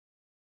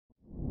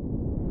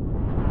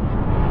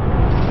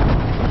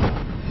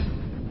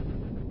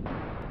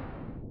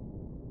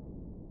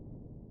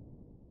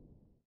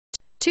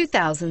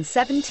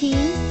2017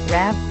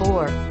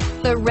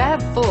 RAV4. The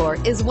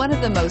RAV4 is one of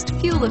the most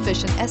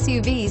fuel-efficient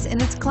SUVs in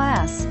its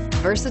class.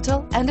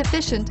 Versatile and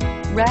efficient,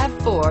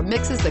 RAV4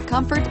 mixes the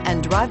comfort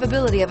and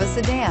drivability of a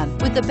sedan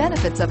with the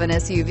benefits of an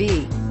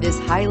SUV. This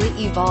highly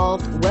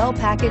evolved,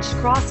 well-packaged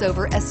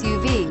crossover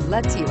SUV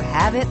lets you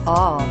have it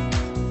all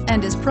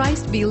and is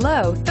priced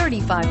below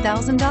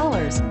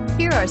 $35,000.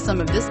 Here are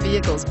some of this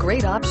vehicle's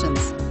great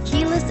options: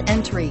 keyless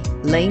entry,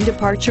 lane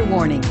departure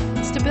warning,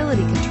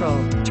 stability control,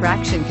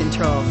 traction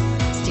control,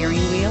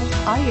 steering wheel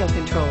audio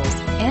controls,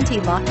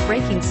 anti-lock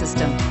braking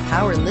system,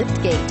 power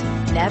lift gate,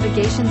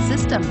 navigation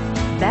system,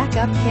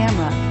 backup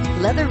camera,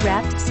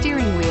 leather-wrapped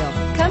steering wheel.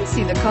 Come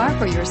see the car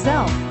for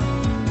yourself.